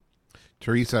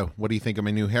Teresa, what do you think of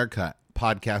my new haircut?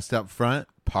 Podcast up front,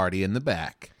 party in the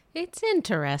back. It's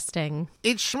interesting.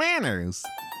 It's Schmanners.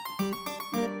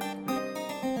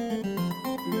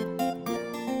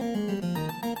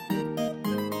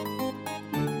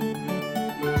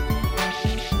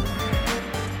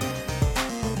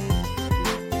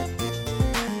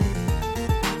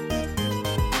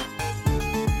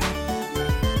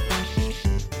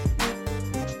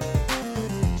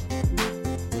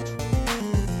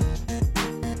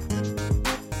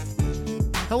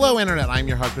 Hello, Internet. I'm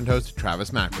your husband host,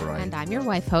 Travis McElroy. And I'm your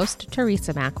wife host,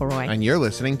 Teresa McElroy. And you're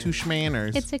listening to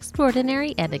Schmanners. It's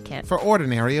extraordinary etiquette. For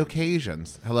ordinary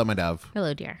occasions. Hello, my dove.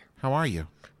 Hello, dear. How are you?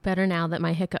 Better now that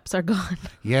my hiccups are gone.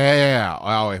 Yeah.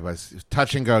 Oh, it was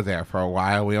touch and go there for a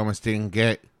while. We almost didn't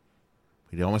get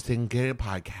a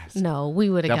podcast. No, we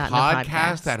would have gotten a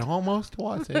podcast. That almost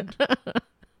wasn't.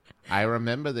 I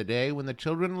remember the day when the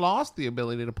children lost the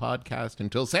ability to podcast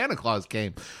until Santa Claus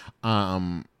came.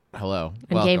 Hello.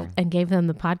 Welcome. Gave them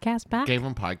the podcast back? Gave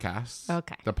them podcasts.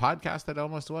 Okay. The podcast that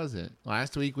almost wasn't.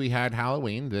 Last week we had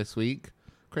Halloween. This week,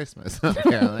 Christmas,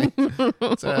 apparently.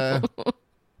 It's a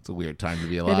weird time to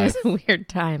be alive. It is a weird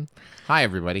time. Hi,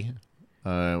 everybody.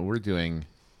 We're doing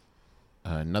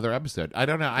another episode. I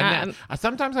don't know.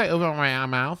 Sometimes I open my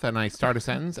mouth and I start a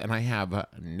sentence and I have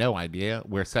no idea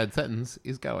where said sentence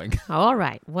is going. All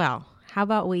right. Well, how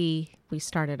about we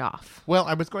start it off? Well,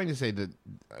 I was going to say that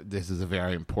this is a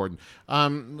very important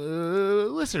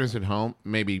listeners at home.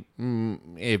 Maybe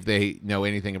if they know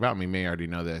anything about me, may already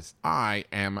know this. I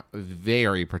am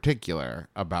very particular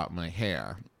about my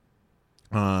hair,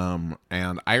 and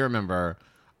I remember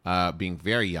being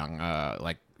very young,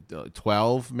 like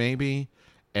 12 maybe,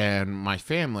 and my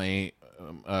family,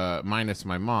 minus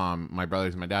my mom, my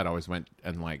brothers and my dad always went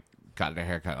and got a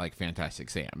haircut like Fantastic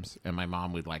Sam's, and my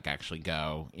mom would actually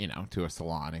go, to a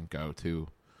salon and go to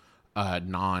a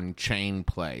non-chain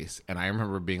place. And I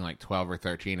remember being 12 or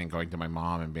 13 and going to my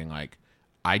mom and being like,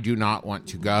 I do not want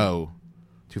to go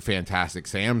to Fantastic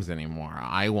Sam's anymore.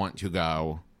 I want to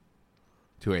go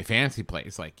to a fancy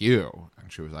place like you.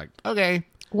 And she was like, okay.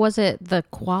 Was it the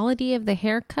quality of the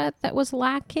haircut that was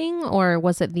lacking, or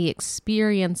was it the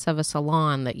experience of a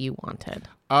salon that you wanted?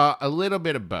 A little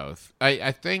bit of both.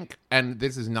 I think, and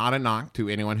this is not a knock to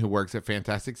anyone who works at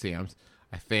Fantastic Sam's,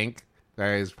 I think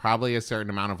there is probably a certain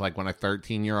amount of when a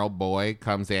 13-year-old boy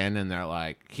comes in and they're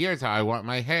like, here's how I want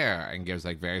my hair, and gives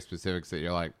very specifics that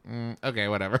you're like, okay,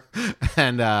 whatever.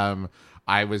 And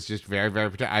I was just very,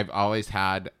 very, I've always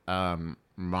had,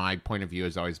 my point of view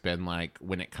has always been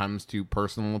when it comes to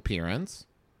personal appearance,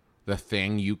 the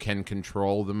thing you can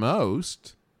control the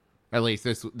most, at least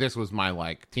this was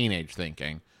my teenage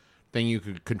thinking, thing you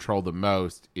could control the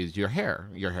most is your hair,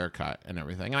 your haircut and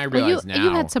everything. And I realize now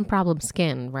you had some problem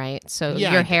skin, right? So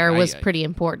your hair was pretty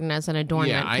important as an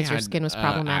adornment because your skin was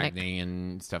problematic. Acne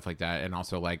and stuff like that, and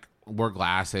also wore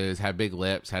glasses, had big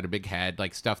lips, had a big head,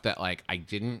 stuff that I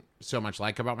didn't so much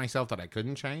like about myself that I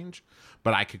couldn't change,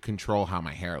 but I could control how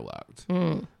my hair looked.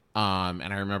 And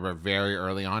I remember very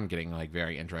early on getting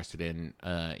very interested in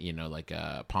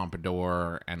a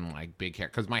pompadour and big hair,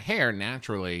 because my hair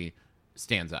naturally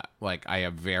stands up. I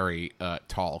have very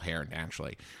tall hair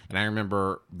naturally, and I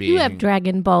remember being, you have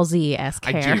Dragon Ball Z-esque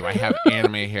hair. I do. I have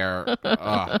anime hair.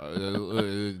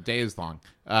 Day is long.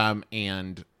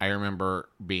 And I remember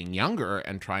being younger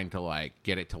and trying to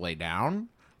get it to lay down,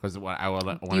 because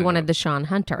you wanted the Sean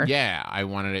Hunter. Yeah, I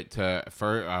wanted it to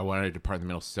part in the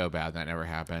middle so bad that never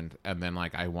happened, and then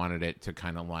I wanted it to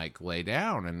kind of lay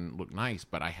down and look nice,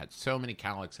 but I had so many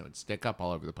cowlicks and it would stick up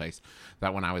all over the place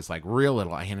that when I was real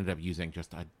little, I ended up using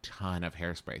just a ton of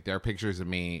hairspray. There are pictures of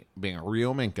me being a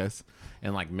real minkus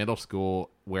in middle school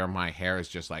where my hair is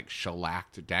just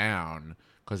shellacked down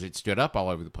because it stood up all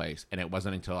over the place, and it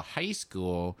wasn't until high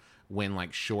school when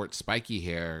short spiky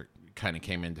hair kind of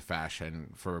came into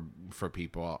fashion for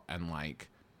people, and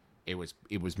it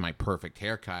was my perfect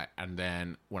haircut. And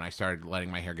then when I started letting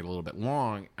my hair get a little bit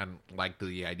long and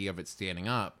the idea of it standing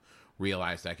up,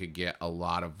 realized I could get a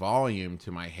lot of volume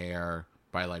to my hair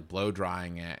by blow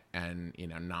drying it and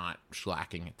not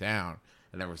slacking it down.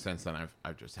 And ever since then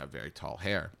I've just have very tall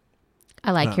hair.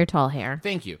 I like your tall hair.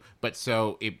 Thank you. But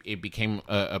so it became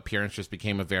appearance just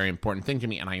became a very important thing to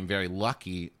me, and I am very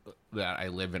lucky that I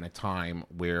live in a time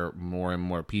where more and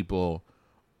more people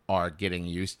are getting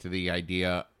used to the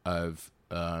idea of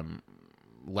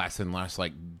less and less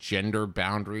gender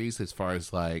boundaries, as far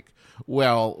as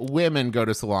women go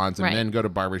to salons and men go to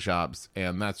barbershops,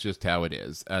 and that's just how it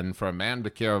is. And for a man to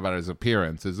care about his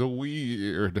appearance is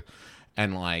weird.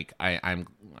 And like I'm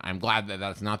glad that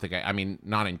that's not the guy. I mean,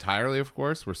 not entirely, of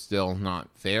course. We're still not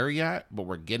there yet, but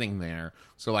we're getting there.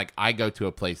 So like I go to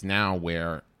a place now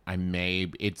where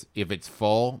if it's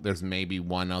full, there's maybe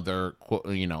one other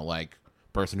like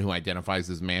person who identifies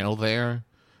as male there,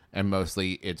 and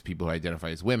mostly it's people who identify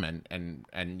as women,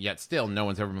 and yet still no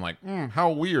one's ever been like, how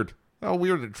weird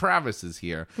that Travis is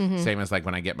here. Same as like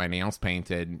when I get my nails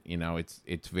painted,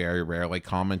 it's very rarely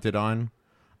commented on.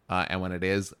 And when it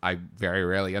is, I very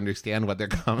rarely understand what they're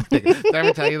commenting. Did I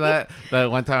ever tell you that? That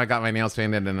one time I got my nails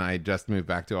painted and I just moved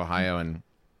back to Ohio, and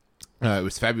it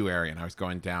was February, and I was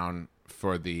going down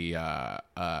for the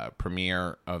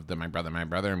premiere of the My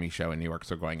Brother and Me show in New York.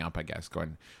 So going up, I guess,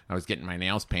 I was getting my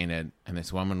nails painted, and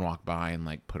this woman walked by and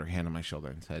like put her hand on my shoulder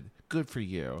and said, "Good for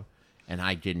you." And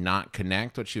I did not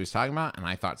connect what she was talking about, and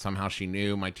I thought somehow she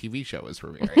knew my TV show was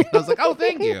premiering. I was like, "Oh,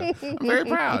 thank you. I'm very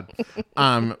proud."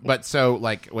 But so,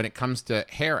 like, when it comes to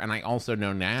hair, and I also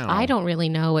know now, I don't really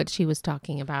know what she was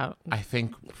talking about. I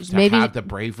think Maybe- to have the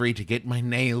bravery to get my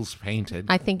nails painted.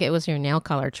 I think it was your nail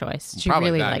color choice. She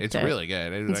Probably really that. liked It's it. really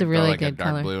good. It's a really good dark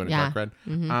color. blue and Yeah. a dark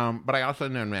red. But I also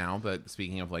know now that,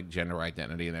 speaking of like gender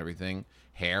identity and everything,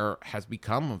 hair has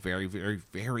become a very, very,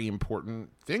 very important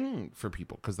thing for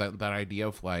people, because that idea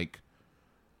of like,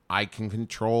 I can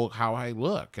control how I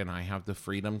look and I have the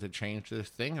freedom to change this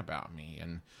thing about me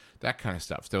and that kind of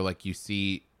stuff. So like you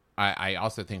see, I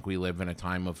also think we live in a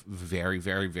time of very,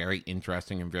 very, very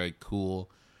interesting and very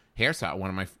cool hairstyle. One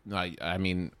of my,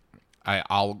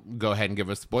 I'll go ahead and give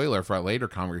a spoiler for a later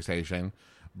conversation,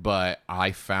 but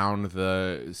I found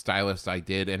the stylist I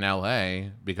did in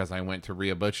LA because I went to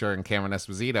Rhea Butcher and Cameron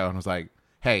Esposito and was like,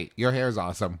 "Hey, your hair is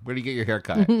awesome. Where do you get your hair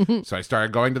cut?" So I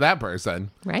started going to that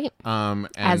person. Right. And,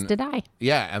 As did I.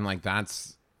 Yeah, and like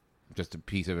that's just a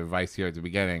piece of advice here at the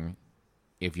beginning.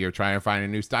 If you're trying to find a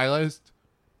new stylist,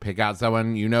 pick out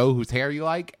someone you know whose hair you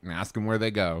like and ask them where they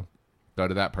go. Go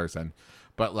to that person.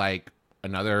 But like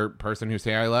another person whose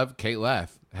hair I love, Kate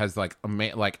Leth, has like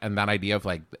and that idea of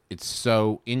like, it's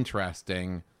so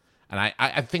interesting. And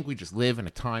I think we just live in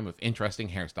a time of interesting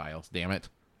hairstyles, damn it.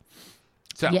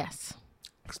 So Yes.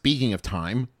 speaking of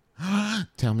time,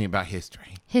 tell me about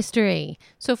history. History.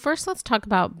 So first, let's talk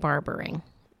about barbering.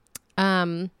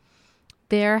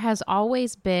 There has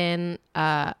always been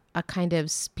a kind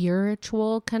of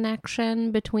spiritual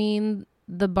connection between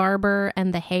the barber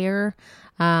and the hair,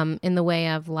 in the way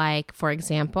of like, for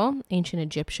example, ancient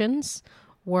Egyptians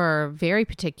were very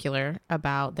particular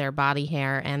about their body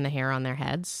hair and the hair on their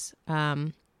heads.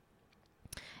 And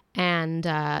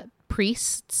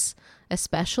priests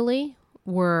especially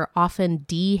were often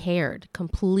de-haired,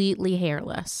 completely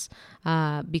hairless,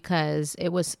 because it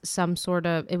was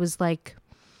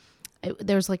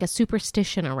there's like a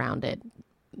superstition around it.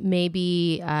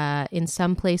 Maybe in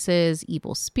some places,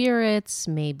 evil spirits,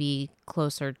 maybe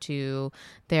closer to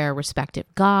their respective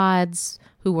gods,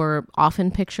 who were often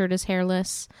pictured as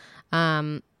hairless.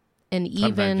 And Sometimes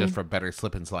even just for better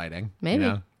slip and sliding. maybe, You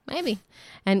know? maybe.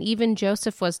 And even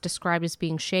Joseph was described as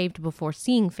being shaved before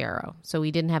seeing Pharaoh. So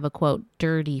he didn't have a, quote,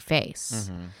 dirty face.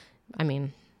 I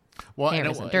mean, Well, hair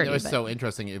and isn't dirty, it was but- so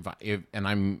interesting. If and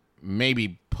I'm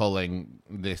maybe pulling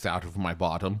this out of my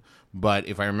bottom, but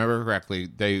if I remember correctly,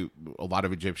 a lot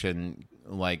of Egyptian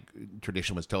like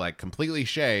tradition was to like completely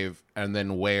shave and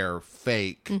then wear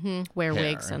fake wear hair.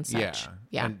 wigs and such.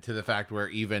 Yeah. And to the fact where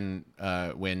even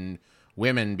when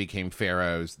women became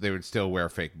pharaohs, they would still wear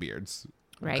fake beards,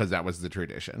 Right. Because that was the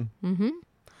tradition.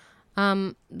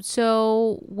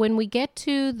 So when we get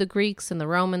to the Greeks and the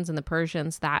Romans and the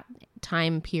Persians, that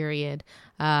time period,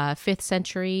 5th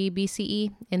century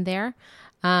BCE in there,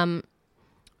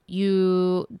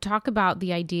 you talk about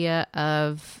the idea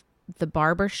of the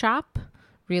barber shop,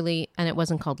 really, and it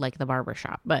wasn't called like the barber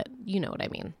shop, but you know what I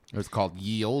mean. It was called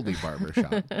Ye Olde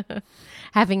Barbershop.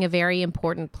 Having a very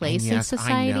important place And in yes,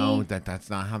 society. I know that's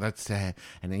not how that's said.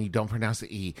 And then you don't pronounce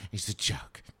the E. It's a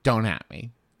joke. Don't at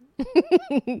me.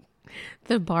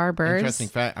 The barbers. Interesting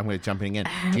fact. I'm going to jump in.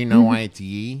 Do you know why it's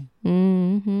Ye?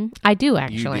 I do You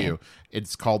actually. do.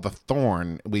 It's called the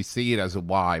thorn. We see it as a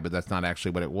Y, but that's not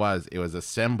actually what it was. It was a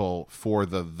symbol for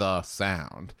the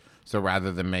sound. So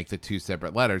rather than make the two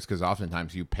separate letters, because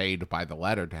oftentimes you paid by the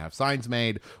letter to have signs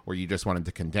made, or you just wanted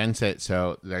to condense it.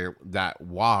 So that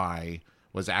Y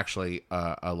was actually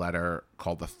a letter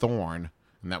called the thorn,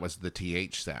 and that was the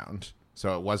TH sound.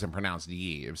 So it wasn't pronounced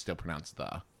ye, it was still pronounced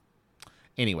the.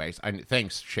 Anyways,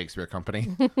 thanks, Shakespeare Company.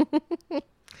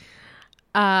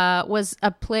 Was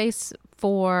a place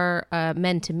for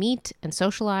men to meet and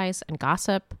socialize and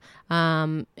gossip.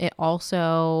 It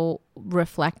also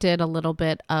reflected a little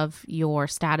bit of your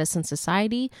status in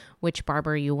society, which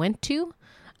barber you went to.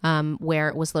 where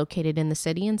it was located in the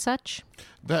city and such.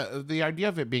 The idea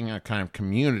of it being a kind of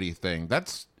community thing,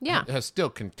 has still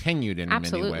continued in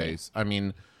Absolutely. many ways. I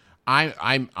mean,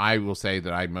 I will say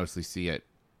that I mostly see it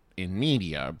in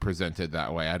media presented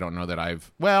that way. I don't know that I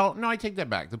take that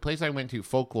back. The place I went to,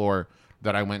 Folklore,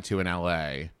 that I went to in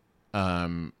LA,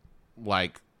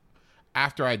 like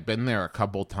after I'd been there a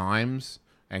couple times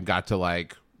and got to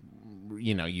like,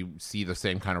 you see the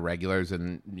same kind of regulars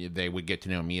and they would get to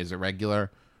know me as a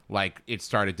regular. Like it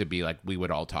started to be like we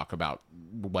would all talk about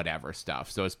whatever stuff.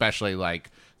 So especially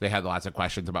like they had lots of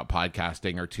questions about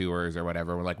podcasting or tours or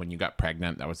whatever. Like when you got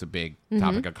pregnant, that was a big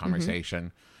topic of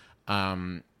conversation.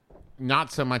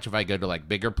 Not so much if I go to like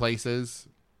bigger places,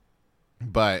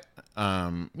 but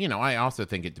I also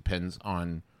think it depends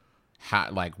on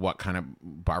how, like what kind of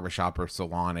barbershop or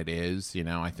salon it is.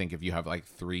 I think if you have like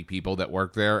 3 people that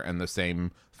work there and the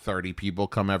same 30 people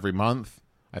come every month,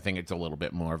 I think it's a little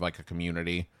bit more of like a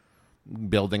community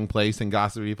building place and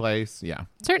gossipy place. Yeah,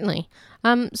 certainly.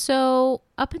 So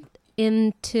up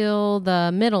until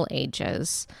the Middle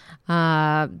Ages,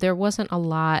 there wasn't a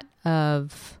lot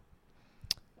of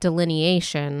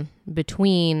delineation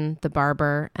between the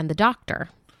barber and the doctor.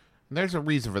 There's a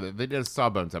reason for that. They did a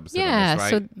Sawbones episode on Yeah, this, right?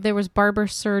 so there was barber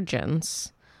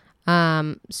surgeons.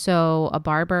 So a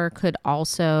barber could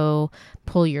also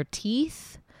pull your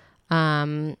teeth.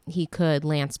 He could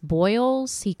lance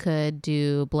boils. He could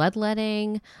do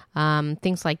bloodletting,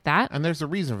 things like that. And there's a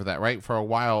reason for that, right? For a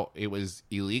while, it was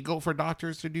illegal for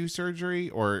doctors to do surgery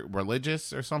or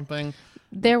religious or something.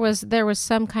 There was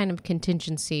some kind of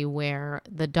contingency where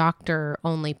the doctor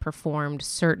only performed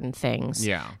certain things.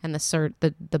 Yeah. And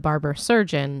the barber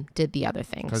surgeon did the other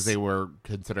things. Because they were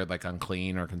considered like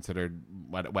unclean or considered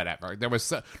whatever. There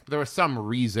was some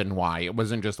reason why. It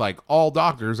wasn't just like all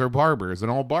doctors are barbers and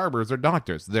all barbers are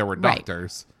doctors. There were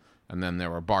doctors and then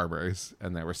there were barbers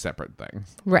and there were separate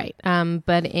things. Right.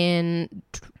 But in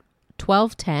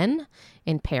 1210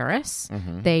 in Paris,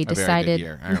 they decided, a very good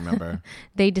year, I remember.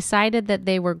 They decided that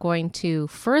they were going to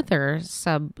further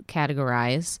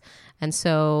subcategorize. And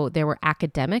so there were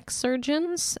academic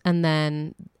surgeons and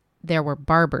then there were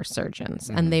barber surgeons,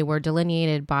 and they were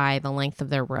delineated by the length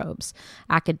of their robes.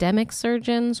 Academic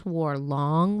surgeons wore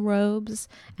long robes,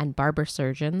 and barber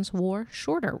surgeons wore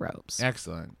shorter robes.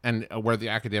 Excellent. And were the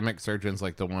academic surgeons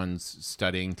like the ones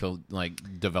studying to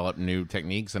like develop new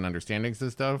techniques and understandings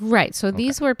and stuff? Right. So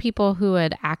these were people who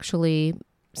had actually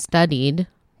studied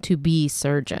to be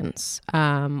surgeons,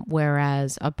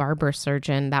 whereas a barber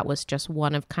surgeon, that was just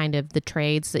one of kind of the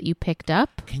trades that you picked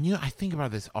up. I think about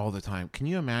this all the time. Can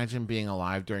you imagine being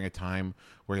alive during a time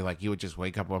where like you would just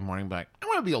wake up one morning and be like, I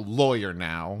want to be a lawyer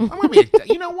now. I'm going to be,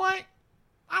 you know what?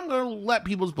 I'm going to let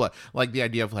people's blood. Like the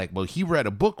idea of like, well, he read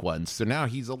a book once, so now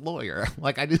he's a lawyer.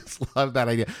 Like, I just love that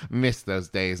idea. Miss those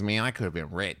days, man. I could have been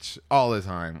rich all the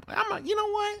time. You know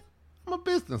what? I'm a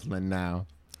businessman now.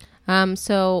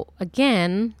 So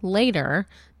again, later,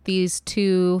 these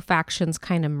two factions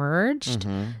kind of merged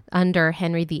under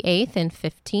Henry VIII in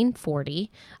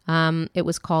 1540. It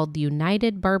was called the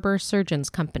United Barber Surgeons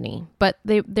Company, but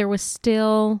there was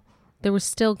still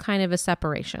kind of a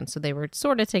separation. So they were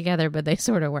sort of together, but they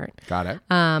sort of weren't. Got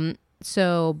it.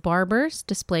 So barbers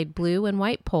displayed blue and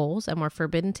white poles and were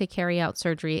forbidden to carry out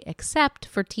surgery except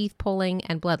for teeth pulling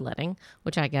and bloodletting,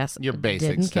 which I guess your basic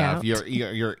didn't stuff. count.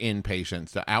 Your inpatient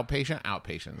stuff,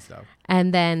 outpatient stuff.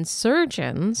 And then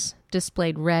surgeons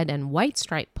displayed red and white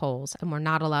striped poles and were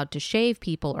not allowed to shave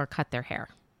people or cut their hair.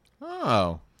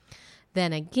 Oh.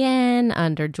 Then again,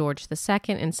 under George II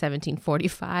in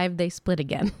 1745, they split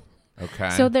again. Okay.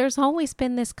 So there's always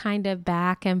been this kind of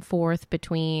back and forth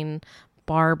between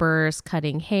barbers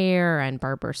cutting hair and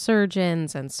barber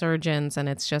surgeons, and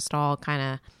it's just all kind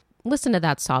of, listen to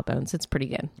that Sawbones. It's pretty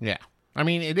good. Yeah. I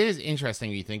mean, it is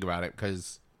interesting when you think about it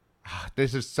because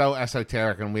this is so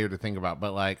esoteric and weird to think about,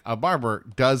 but like a barber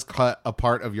does cut a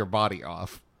part of your body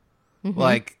off.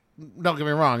 Like, don't get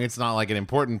me wrong, it's not like an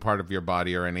important part of your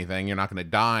body or anything. You're not going to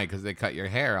die because they cut your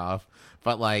hair off,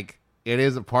 but like it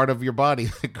is a part of your body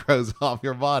that grows off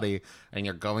your body, and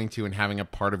you're going to and having a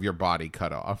part of your body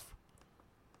cut off.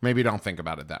 Maybe don't think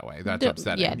about it that way. That's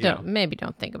upsetting. Yeah, maybe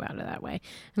don't think about it that way.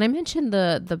 And I mentioned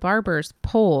the barber's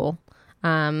pole.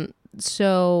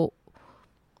 So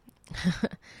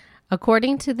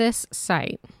according to this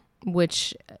site,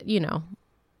 which,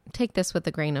 take this with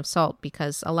a grain of salt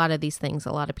because a lot of these things,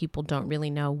 a lot of people don't really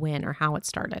know when or how it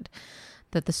started,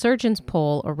 that the surgeon's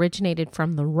pole originated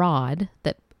from the rod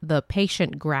that the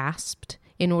patient grasped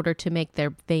in order to make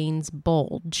their veins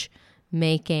bulge,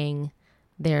 making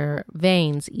their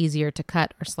veins easier to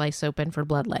cut or slice open for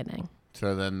bloodletting.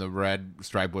 So then the red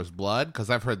stripe was blood? Because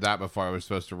I've heard that before. It was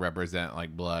supposed to represent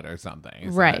like blood or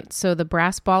something. Right. So the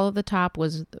brass ball at the top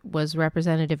was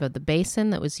representative of the basin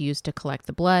that was used to collect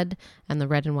the blood, and the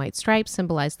red and white stripes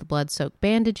symbolized the blood-soaked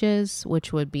bandages,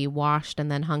 which would be washed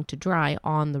and then hung to dry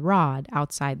on the rod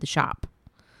outside the shop.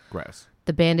 Gross.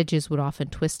 The bandages would often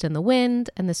twist in the wind,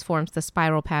 and this forms the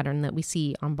spiral pattern that we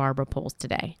see on barber poles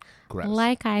today. Gross.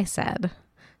 Like I said,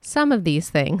 some of these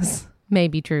things may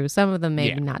be true. Some of them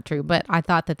may be not true, but I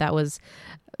thought that was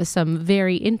some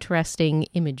very interesting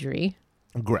imagery.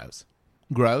 Gross.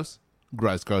 Gross.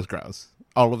 Gross, gross, gross.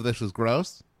 All of this was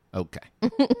gross? Okay.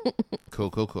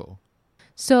 Cool.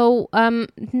 So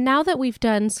now that we've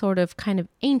done sort of kind of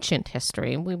ancient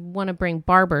history, we want to bring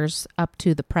barbers up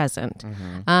to the present.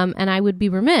 And I would be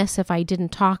remiss if I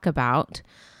didn't talk about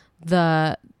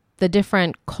the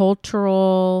different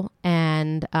cultural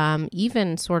and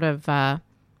even sort of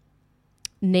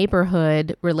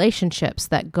neighborhood relationships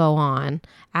that go on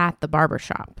at the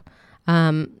barbershop.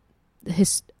 During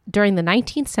the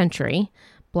 19th century,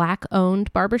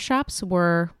 Black-owned barbershops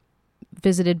were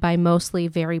visited by mostly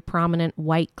very prominent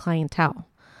white clientele.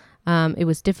 It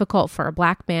was difficult for a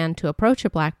Black man to approach a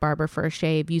Black barber for a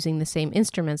shave using the same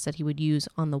instruments that he would use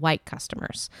on the white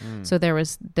customers. So there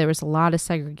was a lot of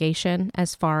segregation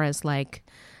as far as like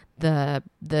the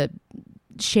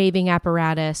shaving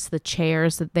apparatus, the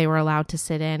chairs that they were allowed to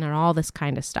sit in, and all this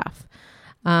kind of stuff.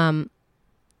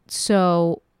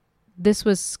 So this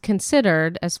was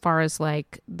considered, as far as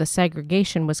like the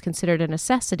segregation, was considered a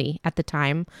necessity at the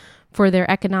time for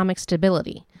their economic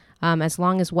stability. As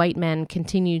long as white men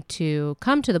continued to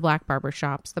come to the Black barber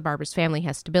shops, the barber's family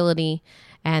has stability,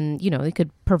 and they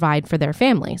could provide for their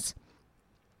families.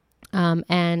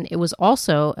 And it was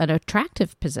also an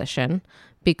attractive position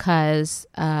because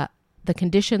the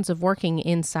conditions of working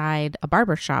inside a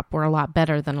barbershop were a lot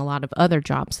better than a lot of other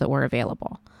jobs that were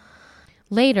available.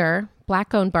 Later,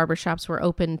 Black-owned barbershops were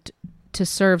opened to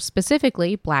serve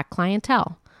specifically Black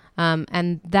clientele.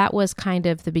 And that was kind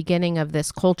of the beginning of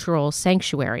this cultural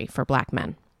sanctuary for Black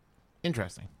men.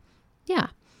 Interesting. Yeah.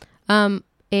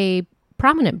 A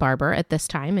prominent barber at this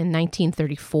time in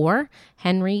 1934,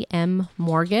 Henry M.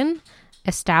 Morgan,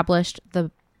 established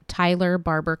the Tyler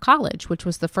Barber College, which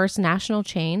was the first national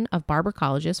chain of barber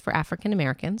colleges for African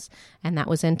Americans, and that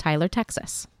was in Tyler,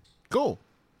 Texas. Cool.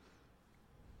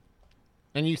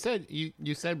 And you said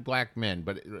you said Black men,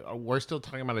 but we're still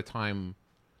talking about a time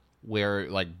where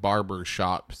like barber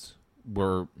shops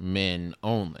were men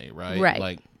only, right? Right.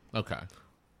 Like, okay.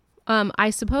 I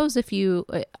suppose if you,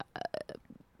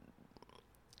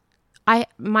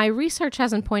 my research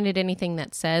hasn't pointed anything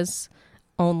that says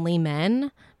only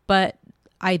men, but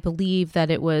I believe that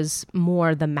it was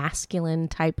more the masculine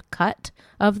type cut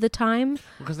of the time.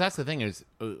 Because that's the thing is,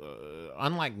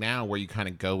 unlike now where you kind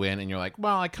of go in and you're like,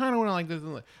 well, I kind of want to like this.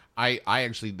 I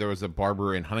actually, there was a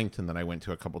barber in Huntington that I went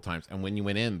to a couple times. And when you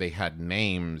went in, they had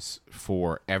names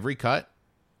for every cut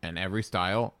and every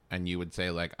style. And you would say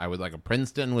like, I would like a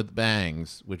Princeton with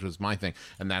bangs, which was my thing.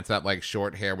 And that's that like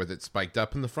short hair with it spiked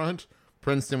up in the front.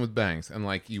 Princeton with bangs. And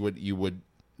like you would,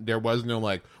 there was no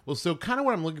like, well, so kind of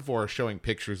what I'm looking for is showing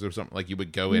pictures or something. Like you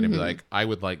would go in and be like, I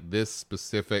would like this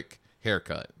specific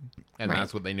haircut. And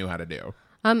that's what they knew how to do.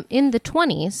 In the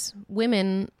 1920s,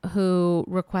 women who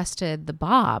requested the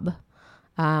bob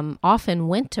often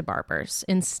went to barbers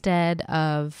instead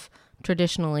of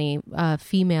traditionally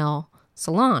female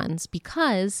salons,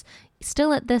 because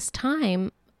still at this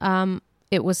time,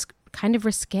 it was kind of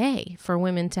risque for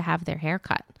women to have their hair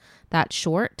cut that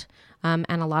short. And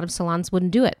a lot of salons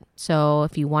wouldn't do it. So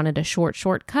if you wanted a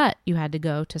short cut, you had to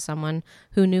go to someone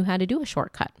who knew how to do a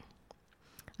shortcut.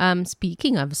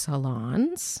 Speaking of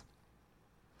salons,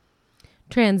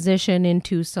 transition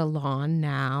into salon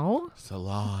now.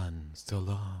 Salon.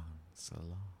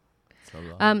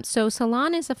 So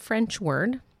salon is a French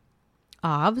word.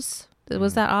 Obs.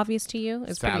 Was that obvious to you?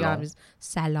 It's pretty obvious.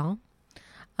 Salon.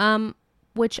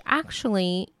 Which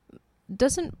actually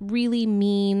doesn't really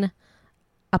mean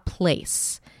a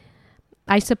place.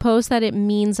 I suppose that it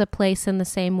means a place in the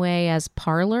same way as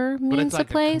parlor means a place. a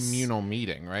place. A communal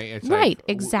meeting, right? It's right, like,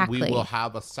 exactly. We will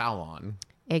have a salon.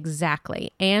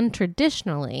 Exactly. And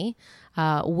traditionally,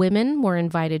 women were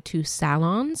invited to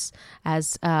salons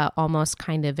as almost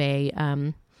kind of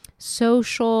a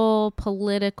social,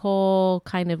 political,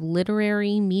 kind of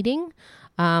literary meeting,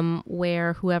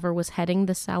 where whoever was heading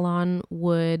the salon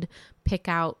would pick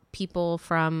out people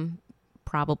from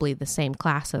probably the same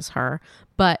class as her,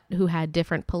 but who had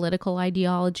different political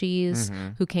ideologies,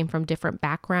 who came from different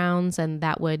backgrounds, and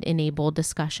that would enable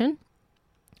discussion.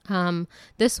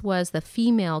 This was the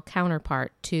female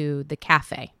counterpart to the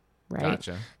cafe, right?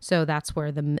 Gotcha. So that's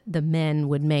where the men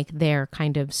would make their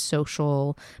kind of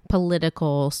social,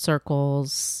 political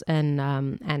circles,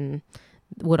 and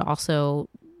would also,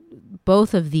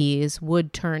 both of these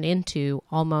would turn into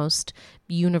almost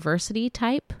university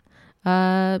type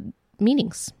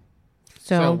meetings.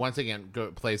 So once again,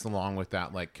 plays along with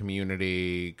that, like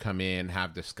community, come in,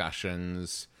 have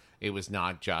discussions. It was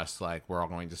not just like we're all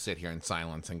going to sit here in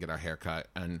silence and get our hair cut.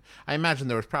 And I imagine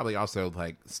there was probably also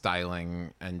like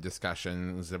styling and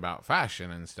discussions about fashion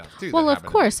and stuff too. Well, of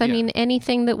course. I mean,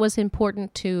 anything that was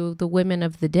important to the women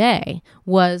of the day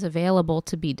was available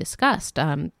to be discussed.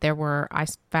 I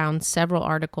found several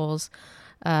articles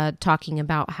talking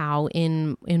about how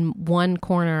in one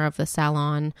corner of the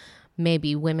salon,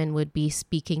 maybe women would be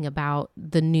speaking about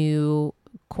the new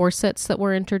corsets that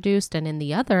were introduced, and in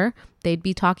the other they'd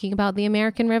be talking about the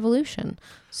American Revolution.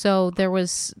 So there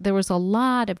was a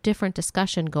lot of different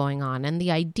discussion going on, and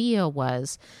the idea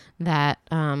was that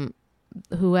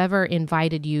whoever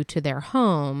invited you to their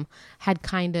home had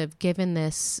kind of given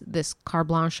this carte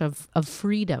blanche of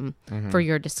freedom for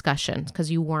your discussion, because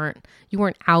you weren't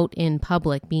out in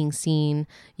public being seen.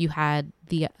 You had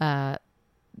the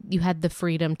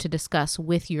freedom to discuss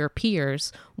with your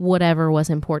peers whatever was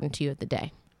important to you at the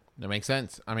day. That makes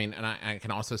sense. I mean, and I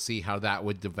can also see how that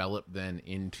would develop then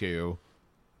into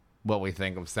what we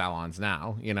think of salons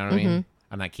now. You know what I mean?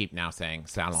 And I keep now saying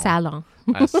salon.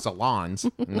 Salons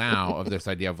now, of this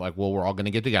idea of like, well, we're all going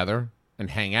to get together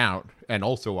and hang out. And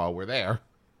also while we're there,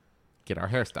 get our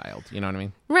hair styled. You know what I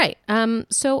mean? Right.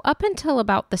 So up until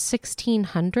about the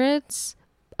 1600s,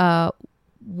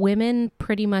 women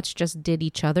pretty much just did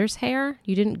each other's hair.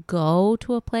 You didn't go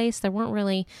to a place. There weren't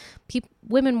really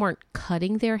women weren't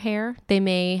cutting their hair. They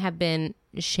may have been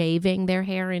shaving their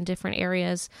hair in different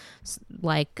areas,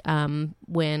 like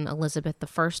when Elizabeth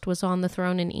I was on the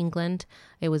throne in England.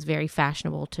 It was very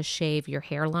fashionable to shave your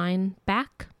hairline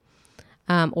back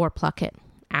or pluck it.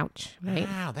 Ouch, right?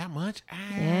 Ow, that much? Ow.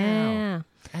 Yeah.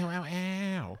 Ow,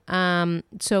 ow,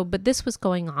 ow. But this was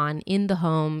going on in the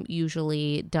home,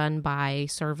 usually done by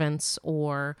servants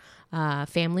or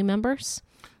family members.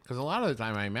 Because a lot of the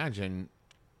time, I imagine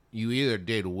you either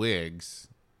did wigs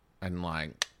and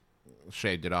like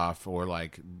shaved it off, or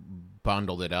like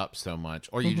bundled it up so much,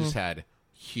 or you just had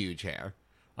huge hair.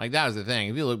 Like that was the thing.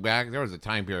 If you look back, there was a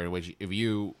time period in which if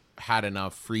you had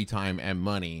enough free time and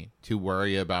money to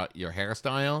worry about your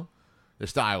hairstyle, the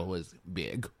style was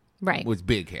big. Right. It was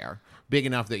big hair. Big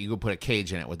enough that you could put a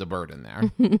cage in it with a bird in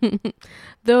there.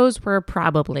 Those were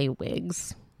probably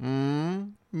wigs.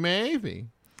 Maybe.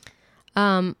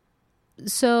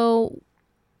 So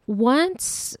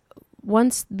once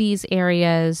these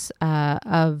areas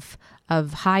of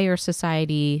higher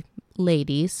society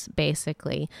ladies,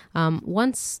 basically,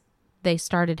 once they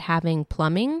started having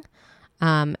plumbing,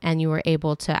 and you were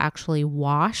able to actually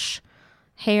wash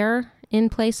hair in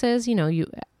places, you know, you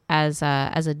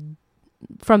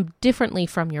from differently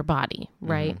from your body,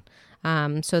 right?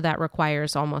 So that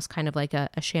requires almost kind of like a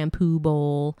shampoo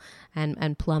bowl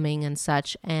and plumbing and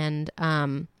such. And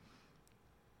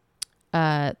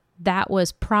that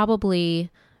was probably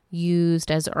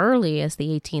used as early as the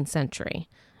 18th century,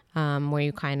 where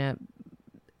you kind of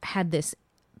had this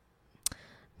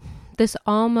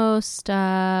almost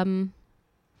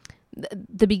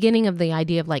the beginning of the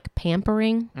idea of like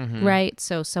pampering, right?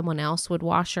 So someone else would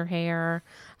wash your hair,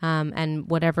 and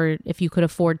whatever, if you could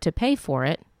afford to pay for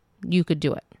it, you could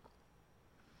do it.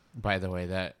 By the way,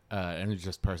 that, and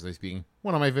just personally speaking,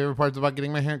 one of my favorite parts about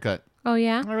getting my hair cut. Oh,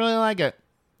 yeah? I really like it.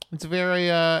 It's very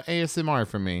ASMR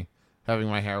for me, having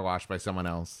my hair washed by someone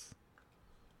else.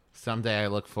 Someday I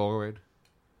look forward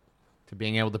to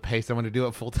being able to pay someone to do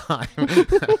it full time.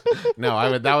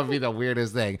 No, that would be the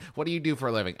weirdest thing. What do you do for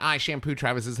a living? I shampoo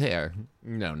Travis's hair.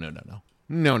 No.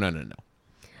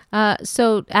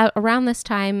 So around this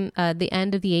time, the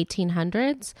end of the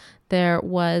 1800s, there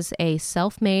was a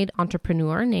self-made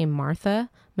entrepreneur named Martha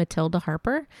Matilda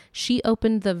Harper. She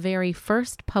opened the very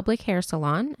first public hair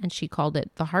salon, and she called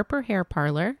it the Harper Hair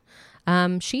Parlor.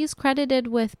 She's credited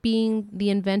with being the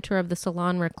inventor of the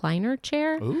salon recliner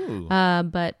chair,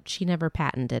 but she never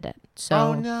patented it. So,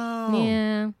 oh,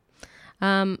 no.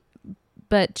 Yeah.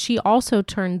 But she also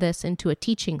turned this into a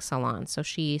teaching salon. So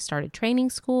she started training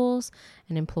schools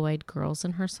and employed girls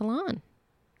in her salon.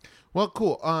 Well,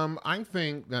 cool. I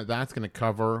think that's going to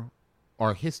cover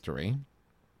our history.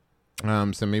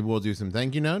 So maybe we'll do some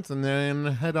thank you notes and then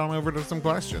head on over to some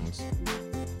questions.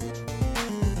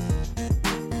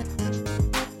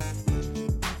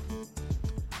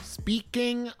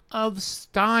 Speaking of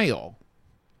style,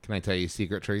 can I tell you a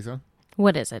secret, Teresa?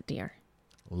 What is it, dear?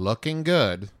 Looking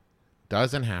good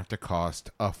doesn't have to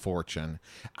cost a fortune.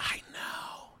 I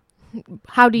know.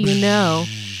 How do you know?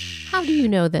 How do you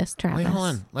know this, Travis? Wait, hold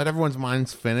on. Let everyone's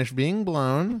minds finish being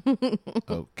blown.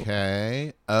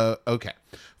 Okay. Okay.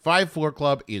 5-4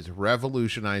 Club is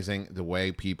revolutionizing the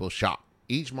way people shop.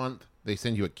 Each month, they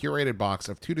send you a curated box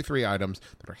of 2 to 3 items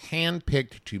that are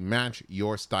hand-picked to match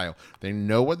your style. They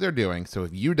know what they're doing, so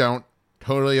if you don't,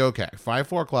 totally okay.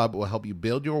 5-4 Club will help you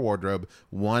build your wardrobe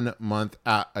 1 month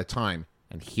at a time.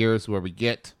 And here's where we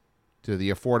get to the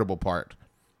affordable part.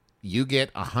 You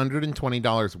get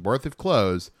 $120 worth of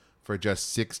clothes for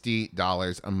just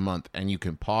 $60 a month, and you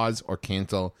can pause or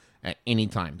cancel at any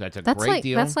time. That's a great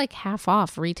deal. That's like half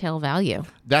off retail value.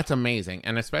 That's amazing.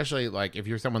 And especially like if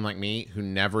you're someone like me who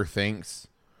never thinks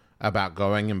about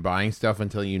going and buying stuff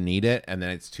until you need it and then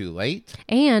it's too late.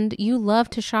 And you love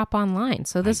to shop online.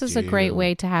 So this is a great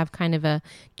way to have kind of a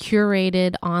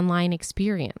curated online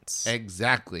experience.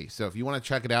 Exactly. So if you want to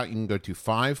check it out, you can go to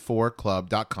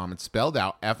 54club.com. It's spelled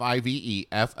out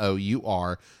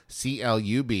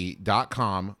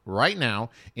FIVEFOURCLUB.com right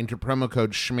now. Enter promo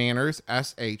code SCHMANNERS,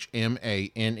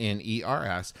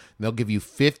 SHMANNERS. They'll give you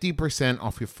 50%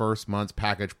 off your first month's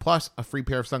package plus a free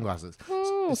pair of sunglasses.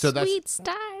 So sweet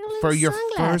style for your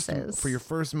sunglasses.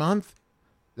 first month.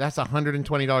 That's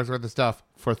 $120 worth of stuff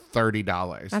for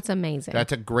 $30. That's amazing.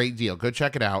 That's a great deal. Go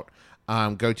check it out.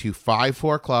 Go to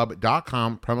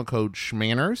 54club.com, promo code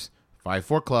SCHMANNERS,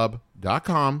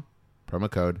 54club.com, promo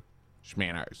code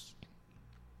SCHMANNERS.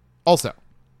 Also,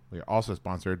 we are also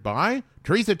sponsored by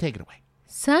Teresa. Take it away.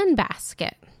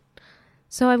 Sunbasket.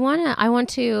 So I want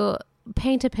to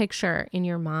paint a picture in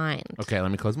your mind. Okay,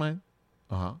 let me close mine.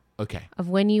 Okay. Of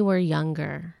when you were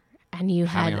younger and you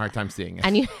having had a hard time seeing it.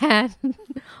 And you had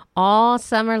all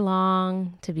summer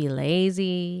long to be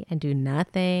lazy and do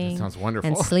nothing. That sounds wonderful.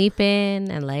 And sleep in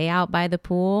and lay out by the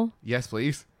pool. Yes,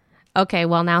 please. Okay,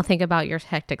 well now think about your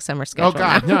hectic summer schedule. Oh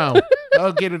God, now. no.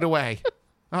 Oh, get it away.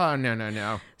 Oh,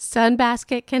 no.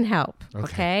 Sunbasket can help,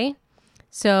 okay?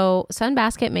 So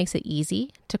Sunbasket makes it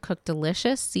easy to cook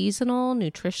delicious, seasonal,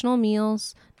 nutritional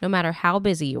meals no matter how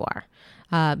busy you are.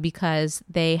 Because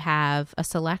they have a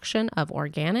selection of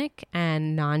organic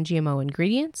and non-GMO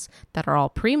ingredients that are all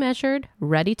pre-measured,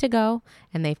 ready to go,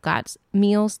 and they've got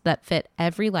meals that fit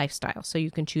every lifestyle. So you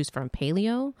can choose from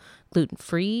paleo,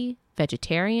 gluten-free,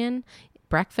 vegetarian,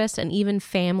 breakfast, and even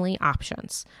family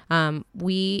options.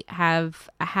 We have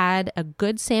had a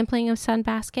good sampling of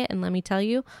Sunbasket, and let me tell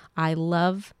you, I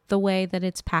love the way that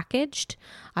it's packaged.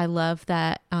 I love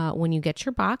that when you get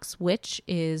your box, which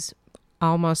is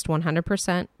almost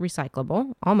 100%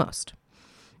 recyclable, almost.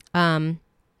 The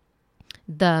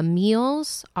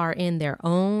meals are in their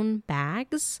own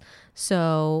bags.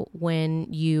 So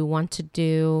when you want to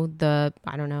do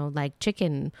like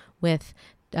chicken with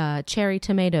cherry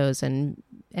tomatoes and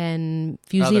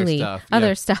fusilli,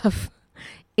 other stuff,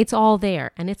 it's all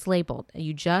there and it's labeled.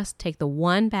 You just take the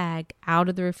one bag out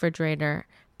of the refrigerator,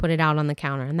 put it out on the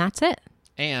counter, and that's it.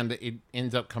 And it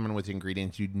ends up coming with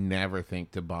ingredients you'd never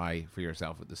think to buy for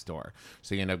yourself at the store.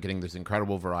 So you end up getting this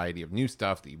incredible variety of new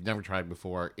stuff that you've never tried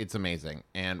before. It's amazing.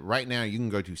 And right now you can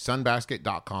go to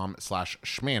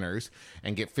sunbasket.com/schmanners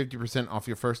and get 50% off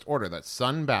your first order. That's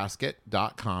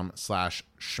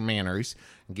sunbasket.com/schmanners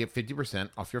and get 50%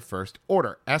 off your first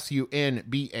order.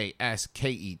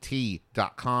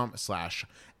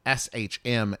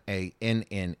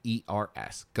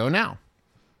 sunbasket.com/SHMANNERS. Go now.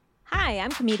 Hi,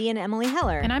 I'm comedian Emily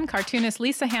Heller. And I'm cartoonist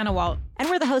Lisa Hannawalt. And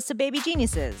we're the hosts of Baby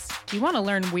Geniuses. Do you want to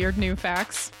learn weird new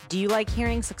facts? Do you like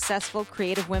hearing successful,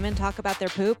 creative women talk about their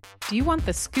poop? Do you want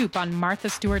the scoop on Martha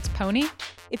Stewart's pony?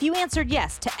 If you answered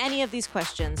yes to any of these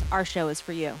questions, our show is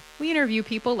for you. We interview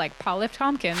people like Paul F.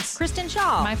 Tompkins, Kristen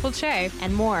Shaw, Michael Che,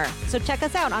 and more. So check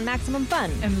us out on Maximum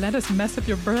Fun. And let us mess up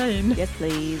your brain. Yes,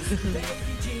 please. Baby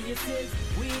Geniuses,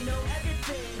 we know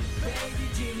everything. Baby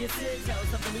Geniuses, tell us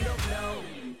something we don't know.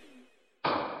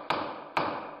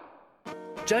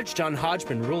 Judge John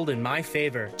Hodgman ruled in my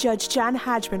favor. Judge John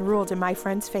Hodgman ruled in my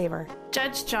friend's favor.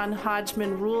 Judge John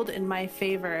Hodgman ruled in my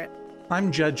favor.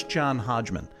 I'm Judge John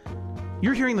Hodgman.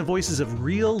 You're hearing the voices of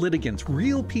real litigants,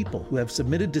 real people who have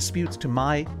submitted disputes to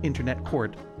my internet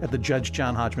court at the Judge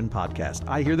John Hodgman podcast.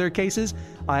 I hear their cases,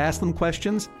 I ask them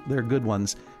questions, they're good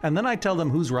ones, and then I tell them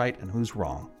who's right and who's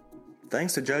wrong.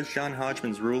 Thanks to Judge John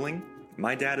Hodgman's ruling,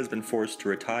 my dad has been forced to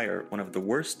retire one of the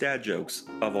worst dad jokes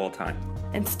of all time.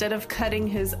 Instead of cutting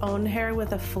his own hair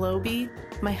with a Flowbee,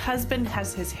 my husband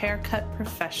has his hair cut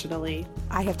professionally.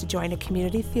 I have to join a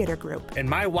community theater group. And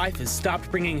my wife has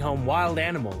stopped bringing home wild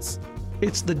animals.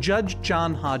 It's the Judge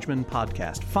John Hodgman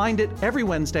podcast. Find it every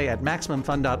Wednesday at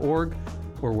MaximumFun.org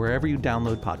or wherever you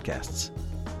download podcasts.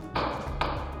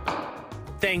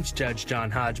 Thanks, Judge John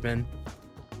Hodgman.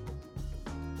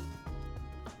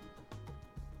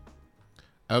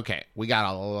 Okay, we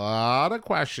got a lot of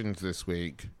questions this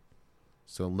week,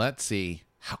 so let's see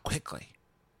how quickly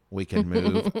we can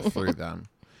move through them.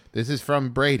 This is from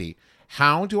Brady.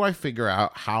 How do I figure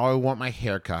out how I want my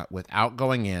haircut without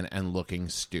going in and looking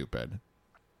stupid?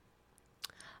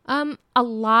 A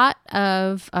lot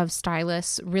of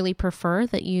stylists really prefer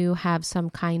that you have some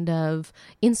kind of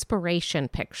inspiration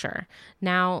picture.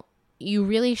 Now, you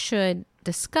really should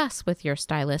discuss with your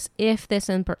stylist if this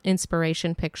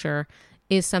inspiration picture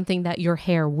is something that your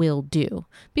hair will do.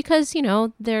 Because, you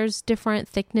know, there's different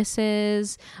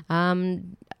thicknesses,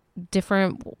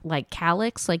 different like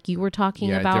calyx, like you were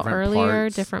talking about earlier,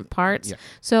 different parts. Yeah.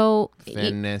 So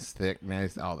thinness,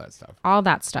 thickness, all that stuff. All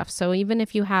that stuff. So even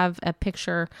if you have a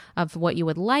picture of what you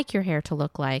would like your hair to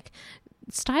look like,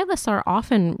 stylists are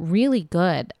often really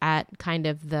good at kind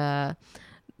of the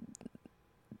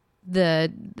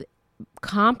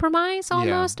compromise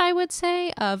almost, I would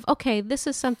say, of, okay, this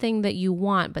is something that you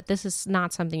want, but this is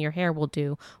not something your hair will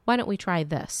do. Why don't we try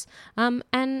this?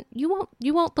 And you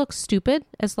won't look stupid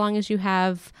as long as you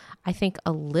have, I think,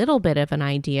 a little bit of an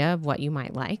idea of what you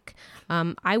might like.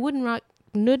 I would not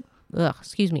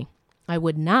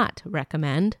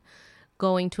recommend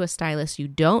going to a stylist you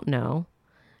don't know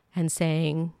and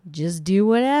saying, just do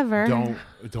whatever.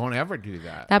 Don't ever do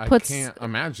that. I can't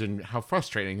imagine how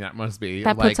frustrating that must be.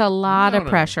 That puts a lot of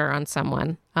pressure on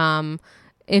someone.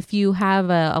 If you have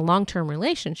a long-term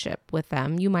relationship with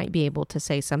them, you might be able to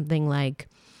say something like,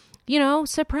 you know,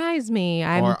 surprise me.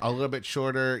 Or a little bit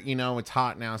shorter, you know, it's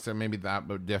hot now, so maybe that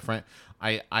would be different.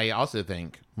 I also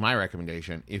think, my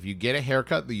recommendation, if you get a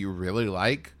haircut that you really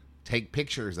like, take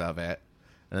pictures of it.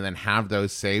 And then have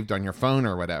those saved on your phone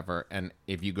or whatever. And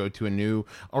if you go to a new,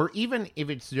 or even if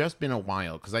it's just been a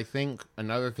while, because I think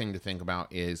another thing to think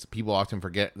about is people often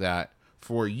forget that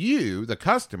for you, the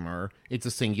customer, it's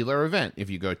a singular event if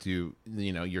you go to,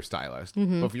 you know, your stylist.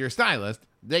 Mm-hmm. But for your stylist,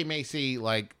 they may see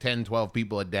like 10, 12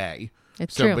 people a day.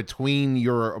 It's so true. Between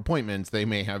your appointments, they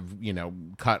may have, you know,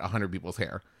 cut 100 people's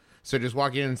hair. So just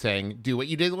walking in and saying, do what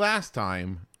you did last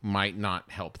time might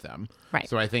not help them. Right.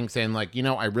 So I think saying like, you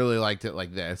know, I really liked it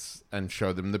like this, and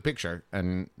show them the picture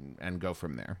and go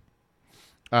from there.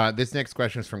 This next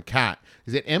question is from Kat.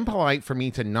 Is it impolite for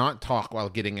me to not talk while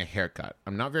getting a haircut?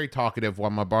 I'm not very talkative while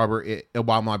my barber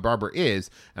is,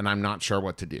 and I'm not sure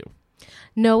what to do.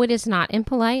 No, it is not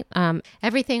impolite.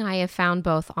 Everything I have found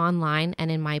both online and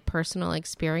in my personal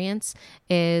experience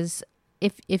is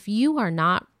if you are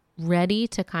not ready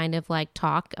to kind of like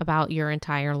talk about your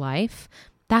entire life,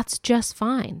 that's just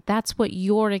fine. That's what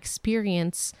your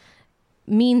experience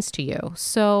means to you.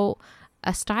 So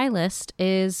a stylist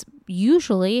is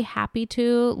usually happy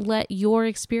to let your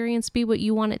experience be what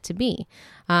you want it to be.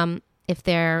 If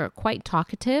they're quite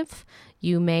talkative,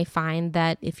 you may find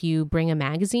that if you bring a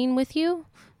magazine with you,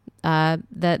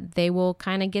 that they will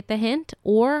kind of get the hint.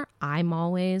 Or I'm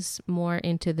always more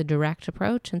into the direct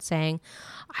approach and saying,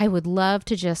 I would love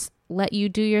to just let you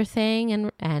do your thing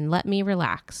and let me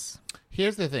relax.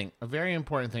 Here's the thing, a very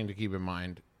important thing to keep in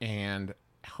mind, and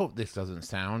I hope this doesn't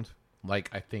sound like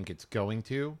I think it's going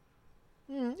to.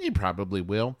 You probably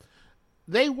will.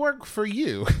 They work for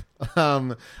you.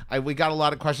 We got a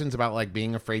lot of questions about like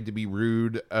being afraid to be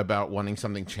rude, about wanting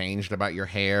something changed about your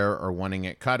hair or wanting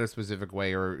it cut a specific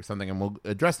way or something, and we'll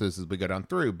address this as we go down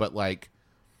through. But like,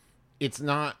 this is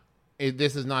not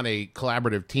a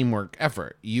collaborative teamwork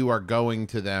effort. You are going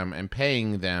to them and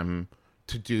paying them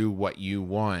to do what you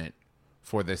want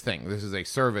for this thing. This is a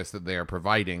service that they are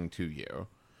providing to you.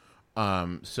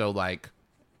 So like,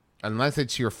 unless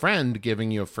it's your friend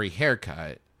giving you a free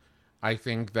haircut, I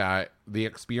think that the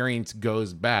experience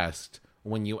goes best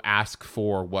when you ask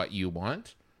for what you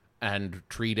want and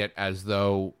treat it as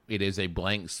though it is a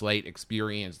blank slate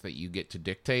experience that you get to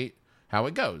dictate how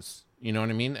it goes. You know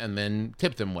what I mean? And then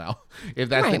tip them well. If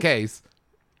that's the case,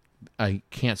 I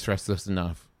can't stress this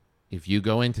enough. If you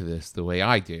go into this the way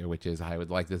I do, which is I would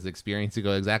like this experience to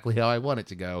go exactly how I want it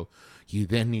to go, you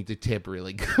then need to tip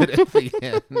really good at the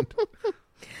end.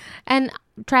 And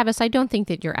Travis, I don't think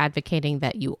that you're advocating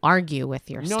that you argue with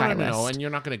your stylist. No, and you're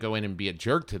not going to go in and be a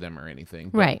jerk to them or anything.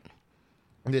 Right.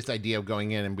 This idea of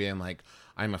going in and being like,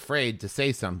 I'm afraid to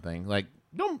say something, like,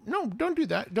 don't do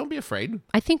that. Don't be afraid.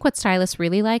 I think what stylists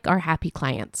really like are happy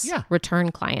clients. Yeah.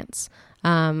 Return clients.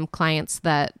 Clients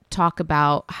that talk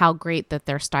about how great that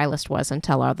their stylist was and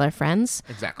tell all their friends.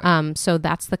 Exactly. So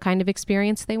that's the kind of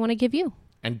experience they want to give you.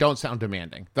 And don't sound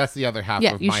demanding. That's the other half of my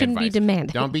advice. Yeah, you shouldn't be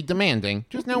demanding. Don't be demanding.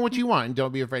 Just know what you want. And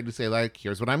don't be afraid to say, like,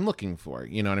 here's what I'm looking for.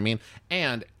 You know what I mean?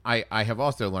 And I have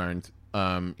also learned,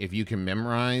 if you can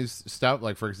memorize stuff,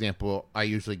 like for example, I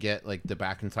usually get like the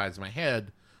back and sides of my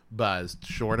head buzzed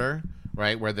shorter,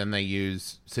 right? Where then they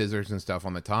use scissors and stuff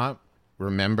on the top.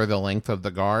 Remember the length of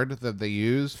the guard that they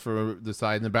use for the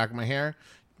side and the back of my hair,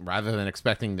 rather than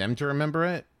expecting them to remember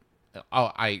it.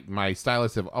 My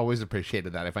stylists have always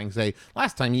appreciated that. If I can say,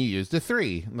 last time you used a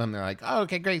 3, then they're like, oh,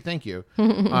 okay, great, thank you.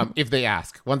 If they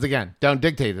ask, once again, don't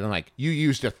dictate it. I'm like, you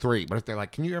used a 3. But if they're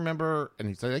like, can you remember? And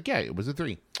he's like, yeah, it was a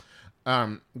 3.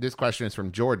 This question is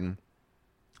from Jordan.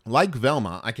 Like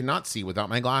Velma, I cannot see without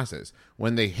my glasses.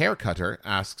 When the hair cutter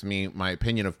asks me my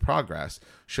opinion of progress,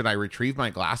 should I retrieve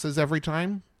my glasses every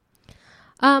time?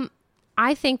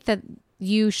 I think that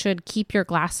you should keep your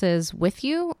glasses with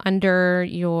you under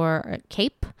your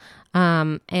cape.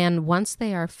 And once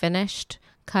they are finished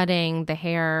cutting the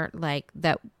hair like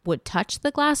that would touch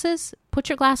the glasses, put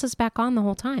your glasses back on the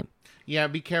whole time. Yeah,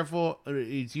 be careful.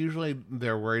 It's usually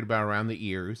they're worried about around the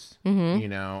ears, you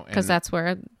know. Because that's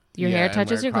where your hair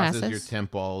touches your glasses. Your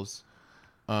temples.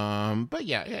 But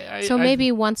yeah.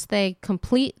 Maybe once they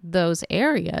complete those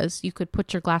areas, you could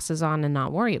put your glasses on and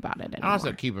not worry about it anymore.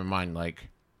 Also keep in mind, like,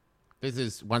 this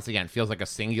is, once again, feels like a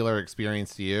singular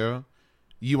experience to you.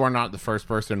 You are not the first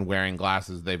person wearing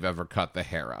glasses they've ever cut the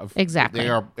hair of. Exactly. They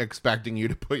are expecting you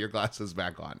to put your glasses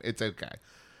back on. It's okay.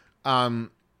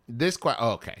 This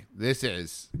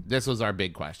was our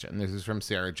big question. This is from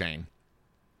Sarah Jane.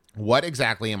 What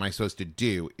exactly am I supposed to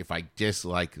do if I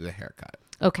dislike the haircut?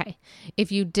 Okay.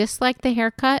 If you dislike the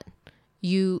haircut,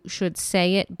 you should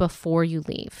say it before you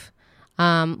leave.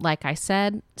 Like I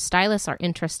said, stylists are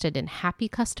interested in happy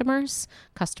customers,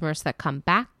 customers that come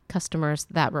back, customers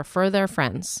that refer their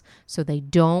friends. So they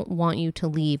don't want you to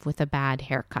leave with a bad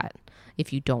haircut.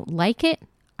 If you don't like it,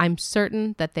 I'm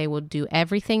certain that they will do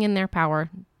everything in their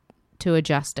power to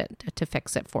adjust it, to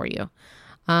fix it for you.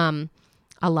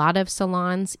 A lot of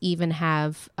salons even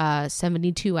have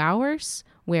 72 hours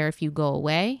where if you go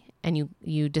away and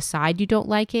you decide you don't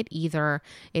like it, either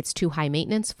it's too high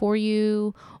maintenance for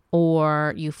you,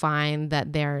 or you find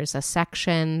that there's a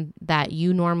section that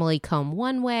you normally comb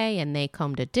one way and they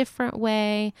combed a different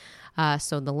way,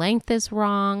 so the length is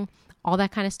wrong, all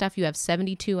that kind of stuff. You have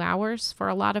 72 hours for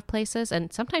a lot of places,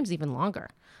 and sometimes even longer,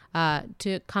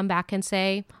 to come back and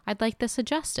say, I'd like this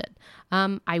adjusted.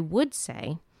 I would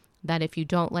say that if you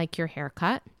don't like your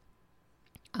haircut,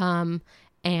 and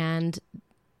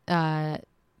they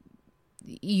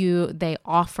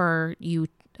offer you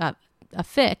a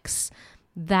fix,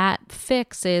 that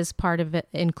fix is part of it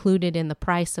included in the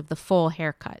price of the full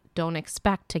haircut. Don't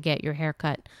expect to get your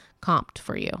haircut comped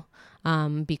for you,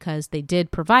 because they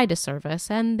did provide a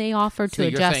service and they offered to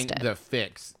adjust it. The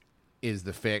fix is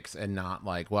the fix and not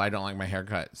like, well, I don't like my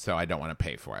haircut, so I don't want to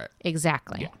pay for it.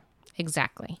 Exactly. Yeah.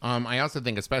 Exactly. I also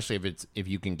think, especially if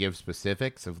you can give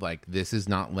specifics of like, this is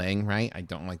not laying right, I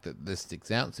don't like that this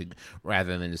sticks out, so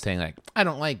rather than just saying like, I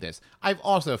don't like this. I've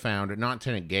also found, not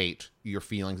to negate your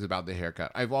feelings about the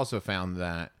haircut, I've also found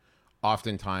that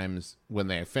oftentimes when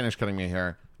they finish cutting my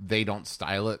hair, they don't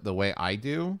style it the way I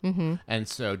do. Mm-hmm. And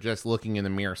so just looking in the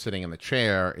mirror, sitting in the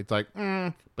chair, it's like,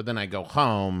 but then I go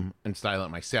home and style it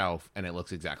myself and it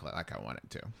looks exactly like I want it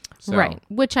to. So, right.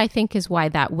 Which I think is why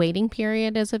that waiting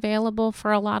period is available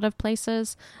for a lot of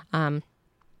places.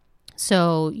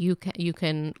 So you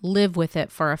can live with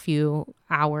it for a few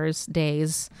hours,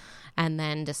 days, and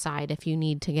then decide if you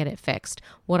need to get it fixed.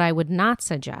 What I would not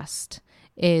suggest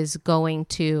is going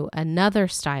to another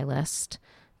stylist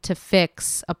to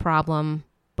fix a problem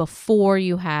before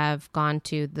you have gone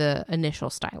to the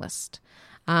initial stylist,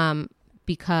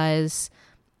 because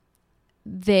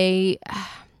they,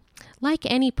 like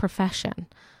any profession,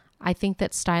 I think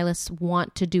that stylists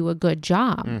want to do a good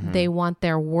job. Mm-hmm. They want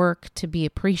their work to be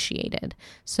appreciated.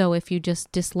 So if you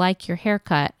just dislike your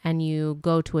haircut and you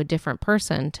go to a different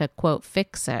person to, quote,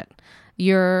 fix it,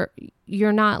 you're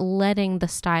not letting the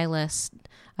stylist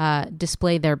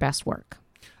display their best work.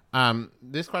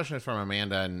 This question is from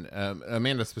Amanda, and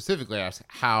Amanda specifically asked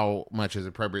how much is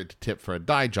appropriate to tip for a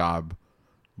dye job.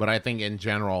 But I think in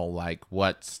general, like,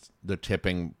 what's the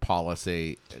tipping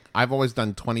policy? I've always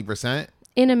done 20%.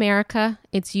 In America,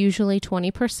 it's usually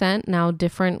 20%. Now,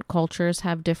 different cultures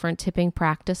have different tipping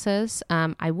practices.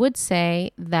 I would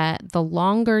say that the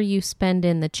longer you spend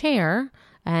in the chair,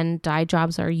 and dye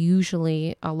jobs are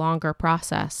usually a longer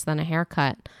process than a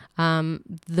haircut,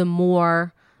 the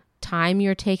more time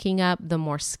you're taking up, the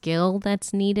more skill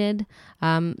that's needed,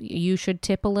 you should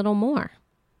tip a little more.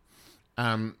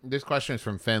 This question is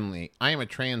from Finley. I am a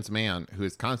trans man who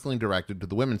is constantly directed to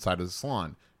the women's side of the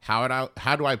salon.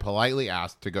 How do I politely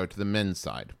ask to go to the men's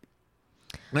side?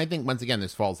 And I think, once again,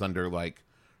 this falls under, like,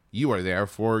 You are there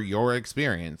for your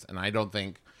experience. And I don't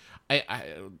think,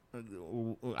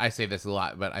 I say this a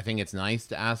lot, but I think it's nice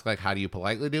to ask, like, how do you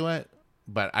politely do it?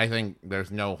 But I think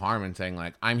there's no harm in saying,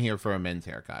 like, I'm here for a men's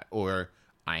haircut, or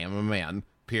I am a man,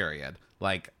 period.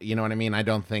 Like, you know what I mean? I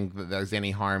don't think that there's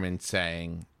any harm in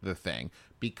saying the thing,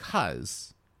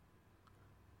 because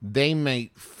they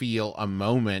may feel a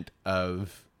moment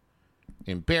of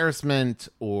embarrassment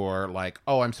or like,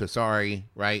 oh, I'm so sorry,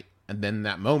 right? And then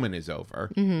that moment is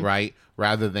over, right?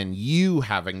 Rather than you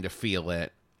having to feel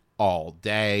it all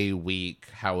day, week,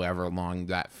 however long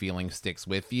that feeling sticks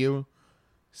with you.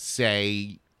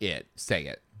 Say it.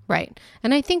 Right.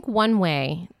 And I think one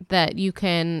way that you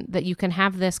can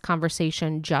have this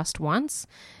conversation just once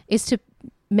is to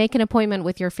make an appointment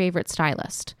with your favorite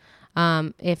stylist.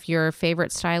 If your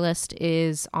favorite stylist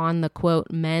is on the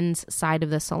quote men's side of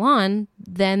the salon,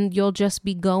 then you'll just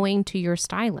be going to your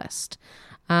stylist.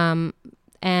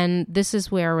 And this is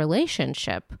where a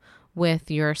relationship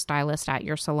with your stylist at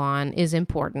your salon is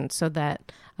important, so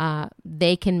that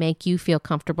they can make you feel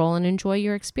comfortable and enjoy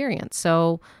your experience.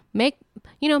 So make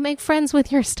friends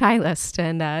with your stylist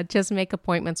and just make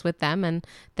appointments with them, and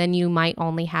then you might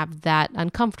only have that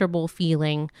uncomfortable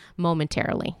feeling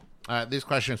momentarily. This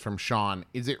question is from Sean.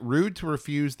 Is it rude to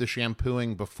refuse the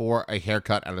shampooing before a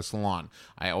haircut at a salon?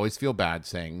 I always feel bad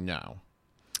saying no.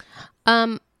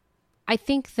 I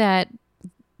think that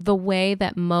the way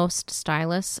that most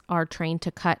stylists are trained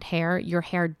to cut hair, your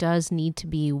hair does need to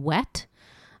be wet.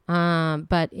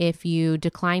 But if you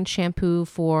decline shampoo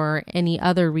for any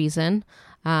other reason,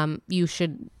 you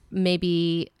should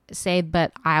maybe say,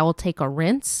 but I'll take a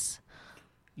rinse.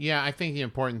 Yeah, I think the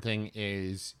important thing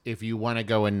is if you want to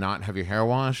go and not have your hair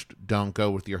washed, don't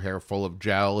go with your hair full of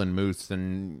gel and mousse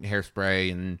and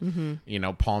hairspray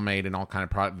and, pomade and all kind of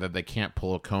product that they can't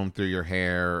pull a comb through your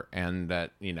hair and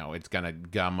that, it's going to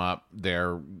gum up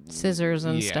their scissors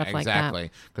and stuff like that.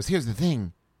 Exactly. Because here's the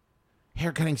thing.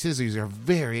 Hair cutting scissors are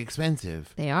very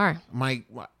expensive. They are. My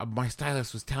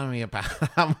stylist was telling me about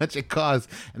how much it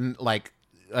costs. And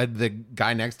the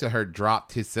guy next to her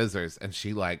dropped his scissors and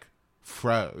she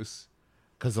froze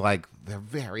because they're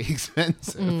very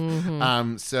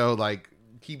expensive. So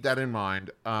keep that in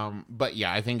mind. But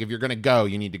yeah, I think if you're gonna go,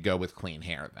 you need to go with clean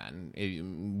hair.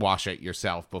 Then wash it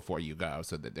yourself before you go,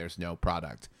 so that there's no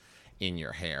product in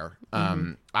your hair.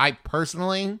 I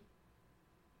personally,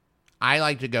 I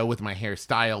like to go with my hair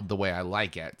styled the way I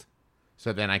like it,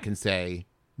 so then I can say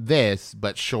this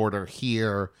but shorter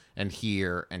here and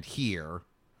here and here,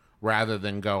 rather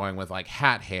than going with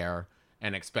hat hair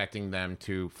and expecting them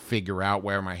to figure out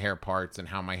where my hair parts and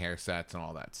how my hair sets and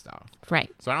all that stuff.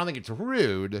 Right. So I don't think it's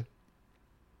rude.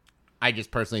 I just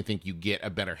personally think you get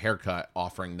a better haircut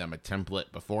offering them a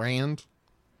template beforehand.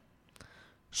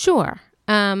 Sure.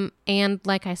 And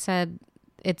like I said,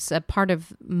 it's a part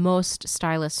of most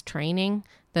stylist training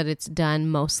that it's done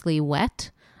mostly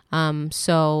wet.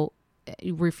 So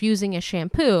refusing a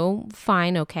shampoo,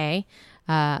 fine, okay.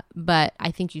 But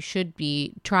I think you should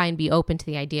try and be open to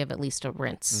the idea of at least a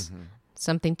rinse,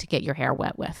 something to get your hair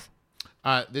wet with.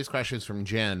 This question is from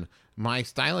Jen. My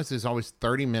stylist is always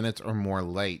 30 minutes or more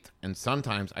late, and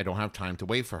sometimes I don't have time to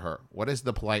wait for her. What is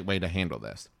the polite way to handle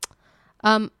this?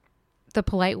 The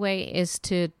polite way is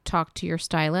to talk to your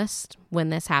stylist when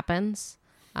this happens,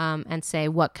 and say,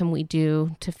 what can we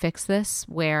do to fix this,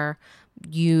 where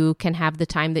you can have the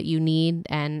time that you need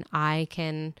and I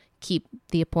can keep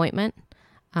the appointment.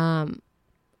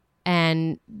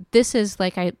 And this is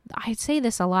I say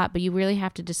this a lot, but you really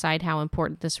have to decide how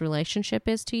important this relationship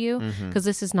is to you, because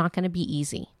this is not going to be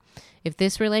easy. If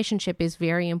this relationship is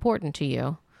very important to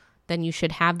you, then you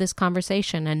should have this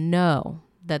conversation and know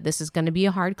that this is going to be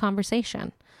a hard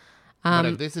conversation. But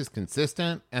if this is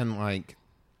consistent and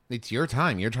it's your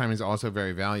time is also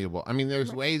very valuable. I mean,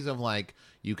 there's ways of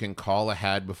you can call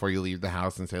ahead before you leave the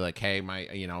house and say hey,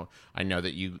 I know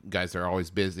that you guys are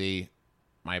always busy.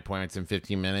 My appointment's in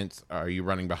 15 minutes. Are you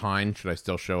running behind? Should I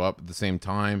still show up at the same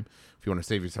time? If you want to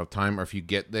save yourself time, or if you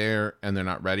get there and they're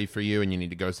not ready for you and you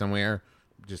need to go somewhere,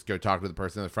 just go talk to the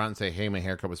person in the front and say, hey, my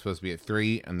haircut was supposed to be at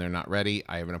 3 and they're not ready.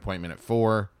 I have an appointment at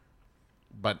 4.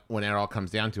 But when it all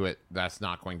comes down to it, that's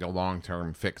not going to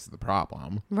long-term fix the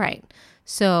problem. Right.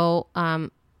 So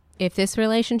if this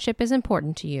relationship is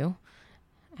important to you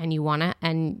and you want to,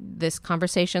 and this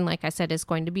conversation, like I said, is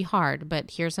going to be hard,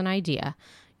 but here's an idea.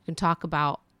 You can talk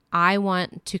about, I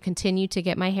want to continue to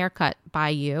get my hair cut by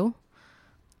you.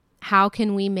 How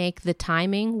can we make the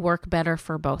timing work better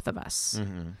for both of us?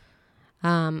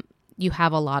 You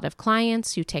have a lot of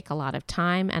clients, you take a lot of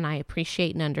time, and I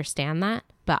appreciate and understand that,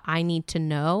 but I need to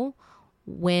know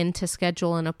when to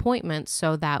schedule an appointment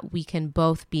so that we can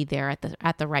both be there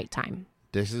at the right time.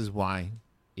 This is why,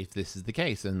 if this is the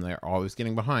case and they're always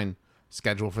getting behind,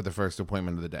 schedule for the first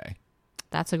appointment of the day.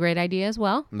 That's a great idea as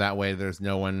well. That way there's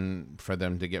no one for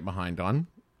them to get behind on.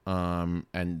 And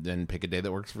then pick a day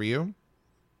that works for you.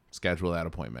 Schedule that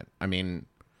appointment. I mean,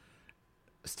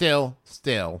 still,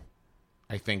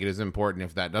 I think it is important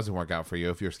if that doesn't work out for you,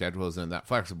 if your schedule isn't that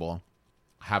flexible,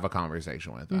 have a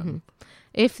conversation with them.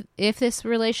 If this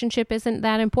relationship isn't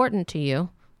that important to you,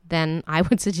 then I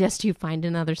would suggest you find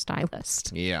another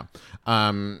stylist. Yeah.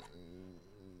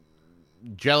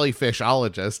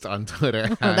 Jellyfishologist on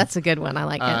Twitter. Oh, that's a good one. I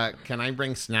like it. Can I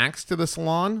bring snacks to the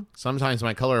salon? Sometimes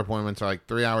my color appointments are like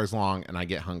 3 hours long and I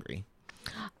get hungry.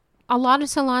 A lot of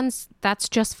salons, that's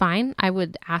just fine. I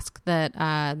would ask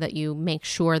that you make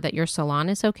sure that your salon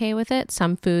is okay with it.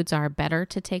 Some foods are better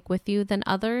to take with you than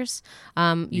others.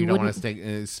 You don't want to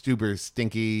take super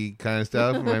stinky kind of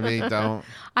stuff? Maybe don't.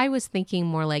 I was thinking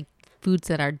more like foods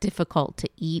that are difficult to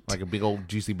eat. Like a big old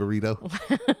juicy burrito?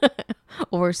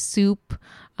 Or soup.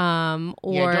 Yeah,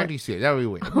 don't do soup. That would be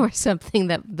weird. Or something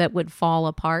that would fall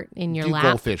apart in your lap.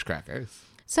 Goldfish crackers.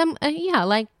 Some,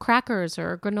 like crackers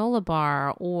or a granola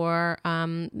bar or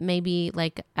maybe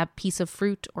like a piece of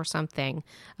fruit or something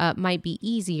might be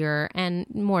easier and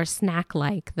more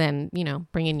snack-like than,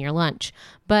 bringing your lunch.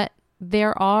 But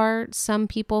there are some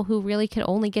people who really can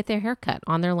only get their hair cut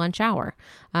on their lunch hour.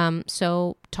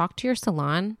 So talk to your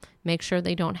salon, make sure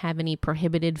they don't have any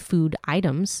prohibited food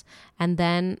items. And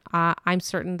then I'm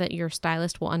certain that your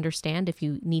stylist will understand if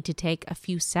you need to take a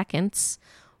few seconds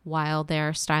while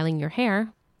they're styling your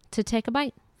hair to take a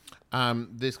bite.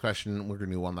 This question, we're going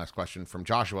to do one last question from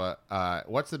Joshua.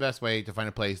 What's the best way to find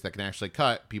a place that can actually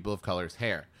cut people of color's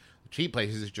hair? The cheap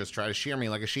places just try to shear me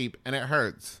like a sheep and it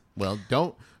hurts. Well,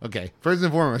 okay. First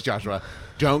and foremost, Joshua,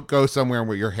 don't go somewhere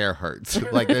where your hair hurts.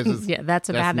 Like this is that's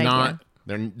a bad idea.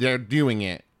 They're doing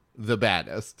it the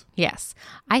baddest. Yes.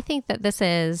 I think that this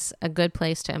is a good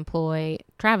place to employ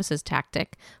Travis's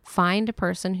tactic. Find a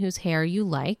person whose hair you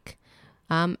like.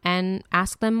 And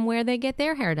ask them where they get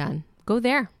their hair done. Go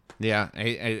there. Yeah,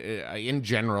 in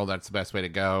general, that's the best way to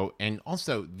go. And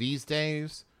also, these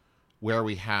days, where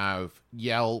we have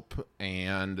Yelp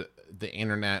and the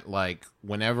internet, like,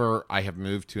 whenever I have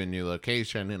moved to a new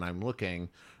location and I'm looking,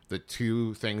 the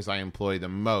two things I employ the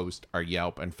most are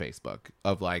Yelp and Facebook.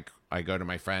 Of, like, I go to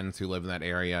my friends who live in that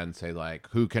area and say, like,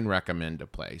 who can recommend a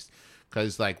place?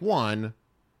 Because, like, one,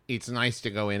 it's nice to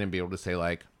go in and be able to say,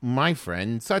 like, my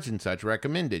friend such and such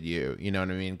recommended you. You know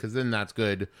what I mean? Because then that's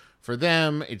good for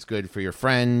them. It's good for your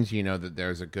friends. You know that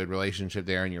there's a good relationship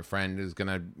there, and your friend is going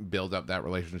to build up that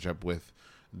relationship with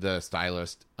the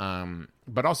stylist.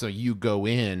 But also, you go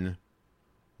in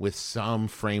with some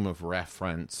frame of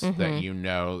reference that you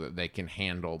know that they can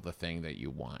handle the thing that you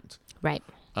want. Right.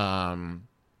 And,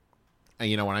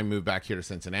 when I moved back here to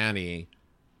Cincinnati,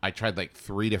 I tried like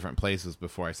 3 different places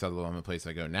before I settled on the place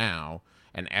I go now.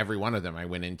 And every one of them I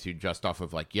went into just off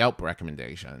of like Yelp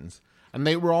recommendations. And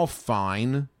they were all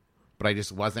fine, but I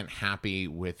just wasn't happy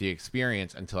with the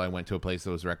experience until I went to a place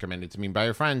that was recommended to me by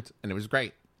a friend. And it was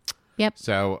great. Yep.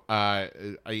 So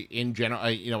in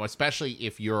general, especially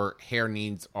if your hair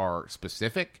needs are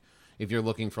specific, if you're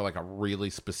looking for like a really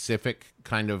specific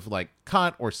kind of like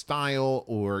cut or style,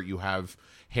 or you have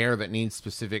hair that needs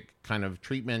specific kind of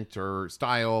treatment or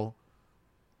style,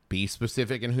 be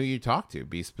specific in who you talk to,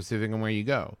 be specific in where you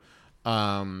go.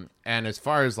 And as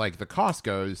far as like the cost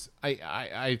goes,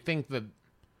 I think that,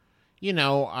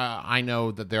 I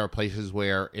know that there are places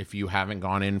where if you haven't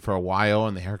gone in for a while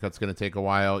and the haircut's going to take a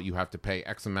while, you have to pay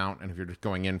X amount. And if you're just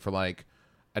going in for like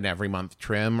an every month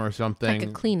trim or something, like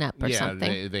a cleanup or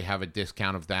something, they have a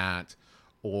discount of that.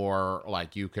 Or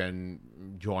like you can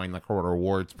join like a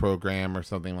rewards program or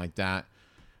something like that.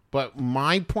 But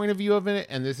my point of view of it,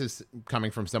 and this is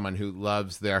coming from someone who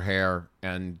loves their hair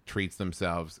and treats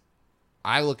themselves,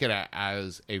 I look at it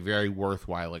as a very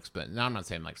worthwhile expense. Now, I'm not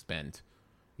saying like spend,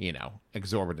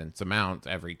 exorbitant amounts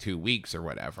every 2 weeks or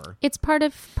whatever. It's part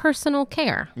of personal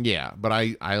care. Yeah, but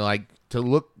I like to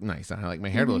look nice. I like my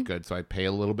hair to look good, so I pay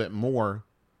a little bit more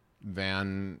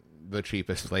than the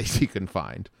cheapest place you can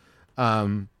find.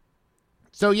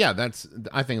 So yeah,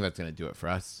 I think that's going to do it for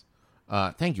us.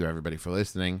 Thank you everybody for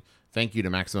listening. Thank you to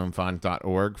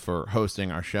MaximumFun.org for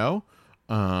hosting our show.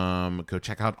 Go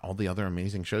check out all the other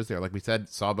amazing shows there. Like we said,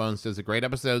 Sawbones does a great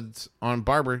episodes on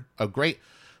Barber.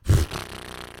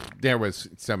 There was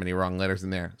so many wrong letters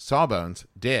in there. Sawbones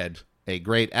did a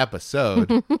great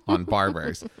episode on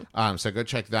barbers. So go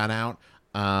check that out.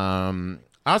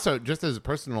 Also, just as a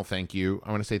personal thank you,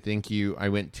 I want to say thank you. I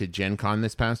went to Gen Con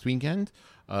this past weekend.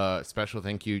 Special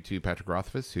thank you to Patrick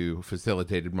Rothfuss, who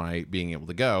facilitated my being able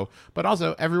to go. But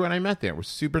also, everyone I met there was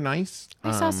super nice.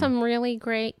 I saw some really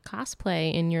great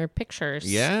cosplay in your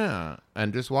pictures. Yeah.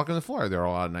 And just walking the floor, there are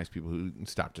a lot of nice people who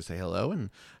stopped to say hello, and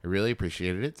I really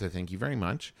appreciated it. So thank you very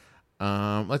much.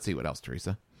 Let's see. What else,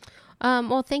 Teresa?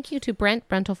 Well, thank you to Brent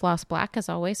Brentalfloss Black, as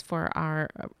always, for our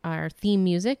theme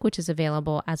music, which is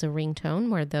available as a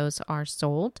ringtone where those are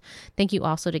sold. Thank you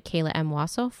also to Kayla M.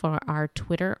 Wasso for our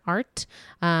Twitter art.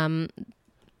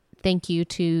 Thank you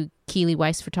to Keely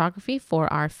Weiss Photography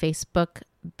for our Facebook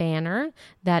banner.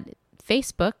 That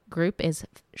Facebook group is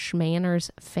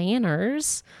Schmanners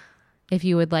Fanners. If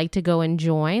you would like to go and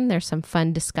join, there's some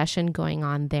fun discussion going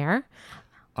on there.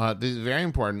 This is very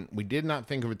important. We did not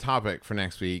think of a topic for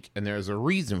next week, and there's a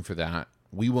reason for that.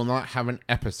 We will not have an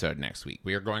episode next week.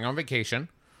 We are going on vacation.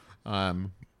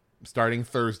 Starting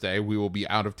Thursday, we will be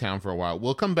out of town for a while.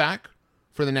 We'll come back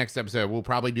for the next episode. We'll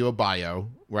probably do a bio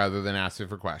rather than asking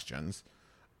for questions.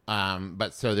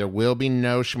 But so there will be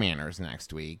no Schmanners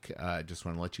next week. Just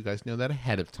want to let you guys know that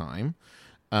ahead of time.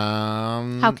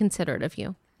 How considerate of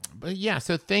you. But yeah,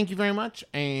 so thank you very much,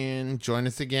 and join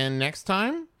us again next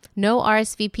time. No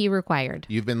RSVP required.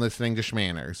 You've been listening to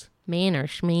Schmanners.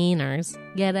 Schmanners.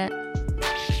 Get it?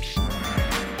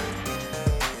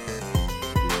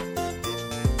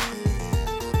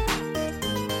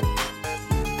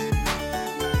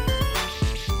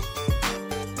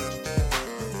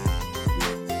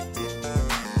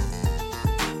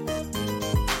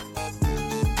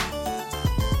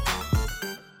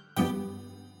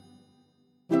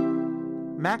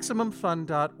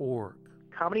 MaximumFun.org.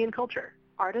 Comedy and culture.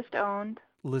 Artist owned.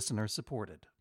 Listener supported.